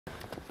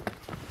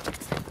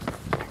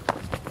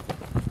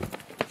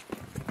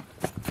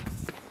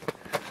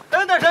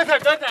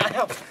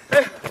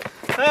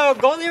哎呦，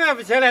高子远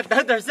不行了，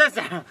等歇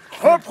歇。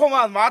我跑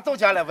嘛，妈到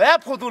家了，我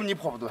跑多了，你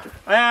跑不多。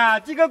哎呀，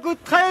这个狗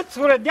太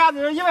粗了，俩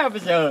子人一万不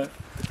行。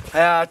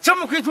哎呀，这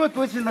么快做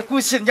东西，那狗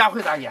洗人家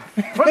会咋样？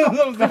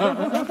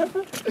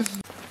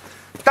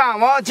大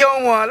王叫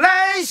我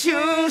来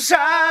行山，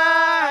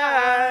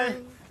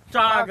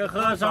扎个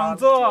和尚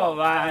做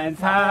晚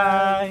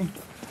餐，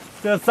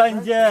这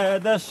三界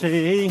的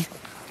水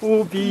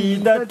无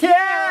比的甜，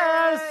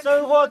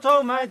生活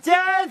充满节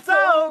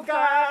奏感。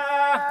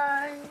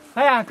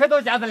哎呀，快到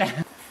家子了！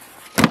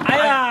哎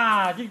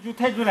呀，这个猪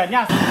太重了，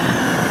娘。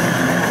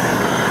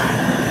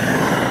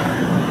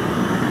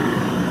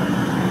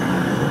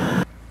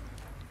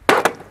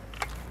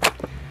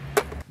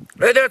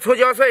来点葱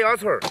姜蒜洋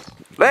葱，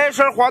来一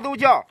勺黄豆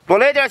酱，多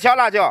来点香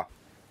辣酱，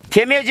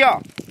甜面酱，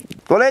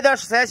多来点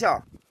13香，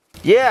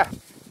盐，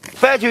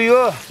半酒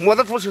油抹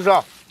在猪身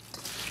上。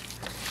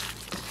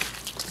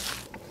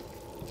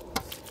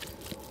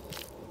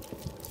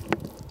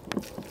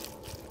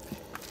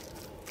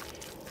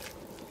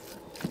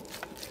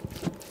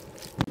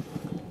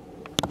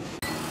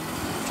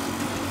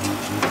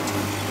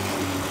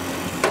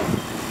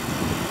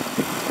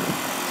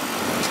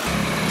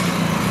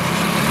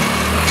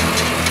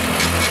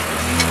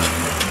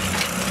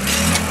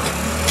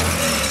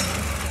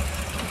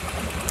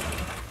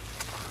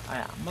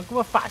给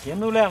我发现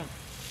都了，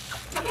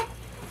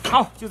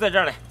好，就在这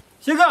儿了。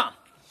鑫哥，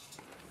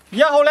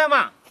腌好了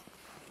吗？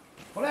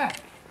好嘞，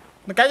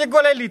那赶紧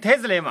过来垒台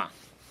子来嘛。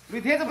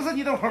垒台子不是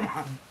你的活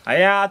吗？哎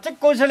呀，这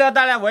工程量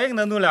大了，我也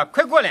能弄了，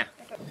快过来。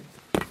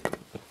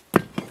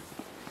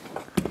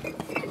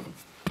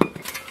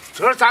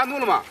这是咋弄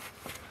的嘛？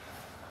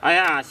哎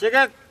呀，现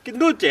在给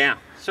弄这样，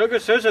稍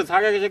擦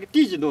个这个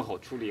地基弄好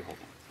处理好。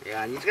哎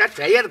呀，你这个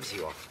专业的不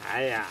行。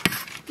哎呀。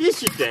必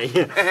须专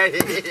业。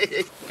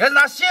这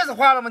拿鞋子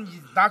画了吗？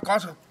你拿钢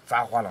绳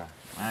咋画了？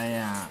哎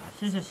呀，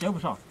写不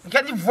上。你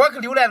看你窝个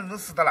榴莲能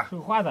死的了。手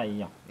画咋一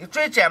样？你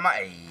专业吗？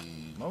哎，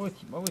没问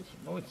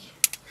题。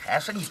还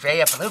是你专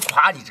业，不能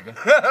夸你这个。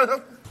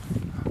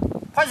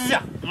黄姐姐，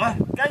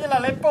赶紧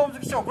来包我们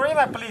这个小锅，一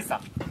碗不累死。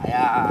哎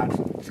呀，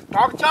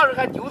当个匠人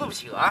还丢都不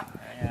行啊！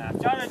哎呀，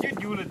匠人就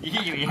丢了，你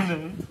以为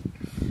呢？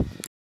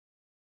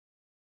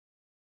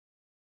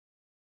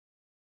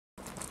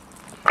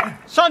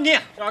上你，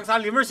让个啥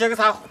里面写个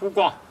啥湖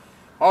光。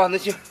哦，那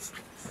行。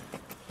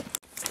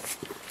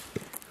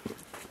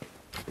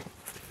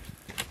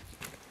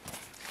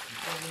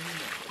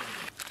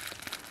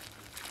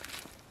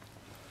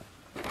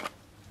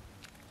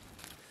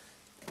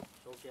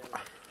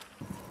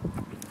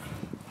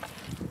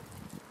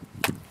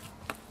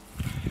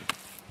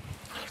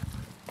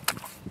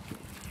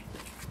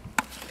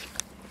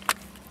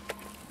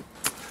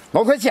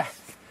老快去，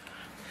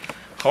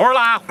好好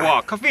拉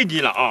活，可费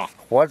劲了啊！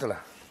活着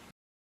了。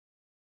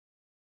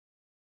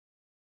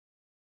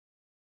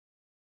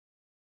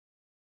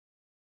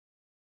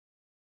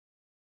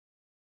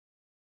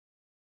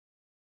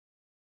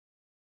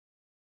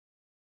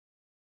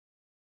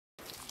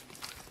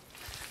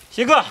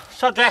鑫哥，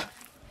上砖。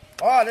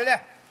哦，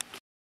来。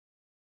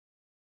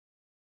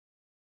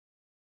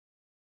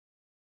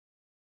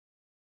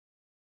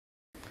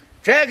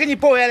这给你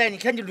包完了，你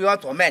看你流量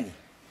多慢呢。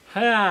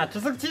哎呀，这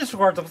是个技术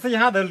活，这不是一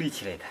下能垒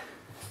起来的。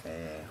哎，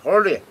好好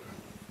垒。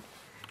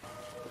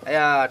哎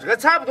呀，这个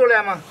差不多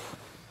了吗？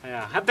哎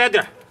呀，还带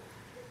点。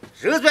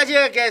肉钻进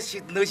该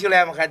能行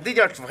了吗？还那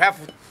点猪还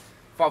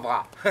放不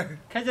下？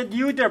看见你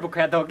有点不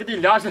快到，给你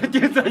量身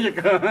定做一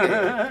个。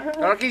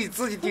当然给你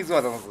自己定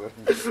做东西。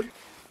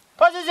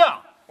黄姐姐，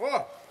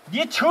哦，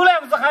你求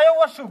了不是还要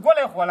我收过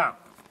来活了？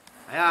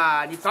哎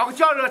呀，你找个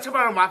匠人这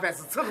帮人麻烦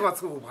事，伺候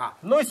不怕。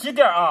弄细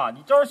点啊！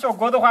你照小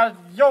锅的话，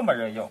要没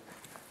人要。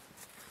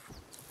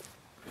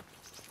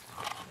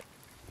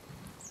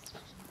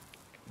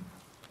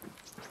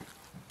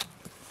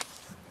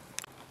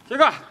这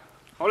个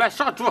好了，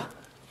上猪，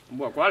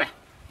没光了。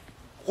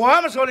我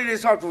们手里的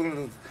上猪，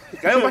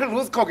赶紧把这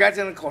炉子烤干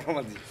净，烤上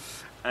了的。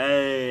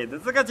哎，那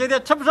这个今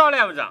天吃不上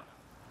了不是？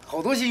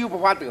好东西又不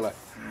怕得了。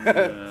那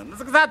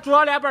这个咱煮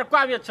上2瓣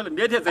挂面吃了，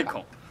明天再烤。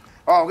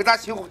哦，我给咱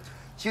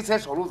芹菜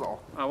烧肉枣。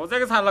啊，我再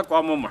给咱来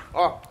光馍馍。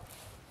啊。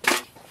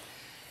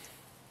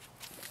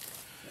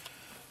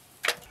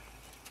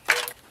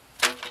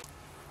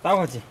打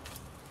火机。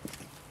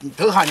你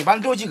等下，你把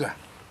你找几个？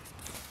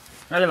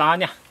那就拉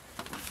呢。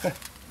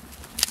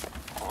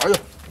哎呦，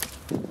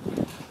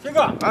鑫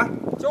哥啊，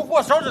叫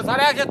火烧着，咱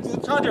俩先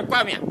煮上点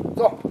挂面。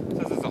走。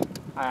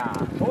哎呀，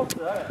好吃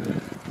了，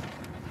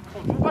烤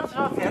猪把吃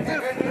上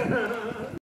菜。